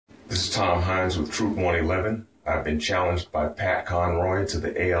This is Tom Hines with Troop 111. I've been challenged by Pat Conroy to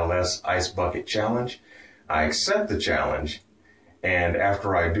the ALS Ice Bucket Challenge. I accept the challenge, and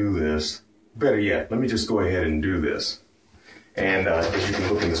after I do this, better yet, let me just go ahead and do this. And as you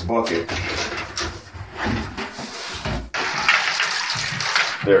can look in this bucket,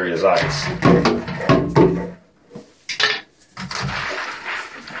 there is ice.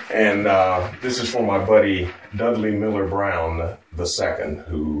 And this is for my buddy Dudley Miller Brown II,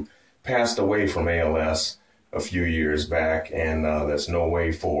 who passed away from ALS a few years back, and that's no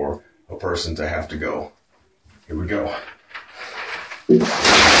way for a person to have to go. Here we go.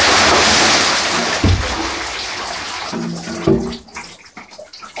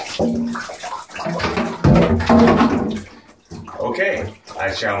 Okay,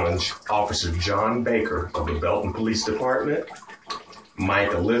 I challenge Officer John Baker of the Belton Police Department,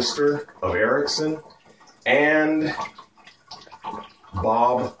 Micah Lister of Erickson, and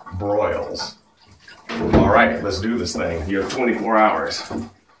Bob Broyles. All right, let's do this thing. You have 24 hours.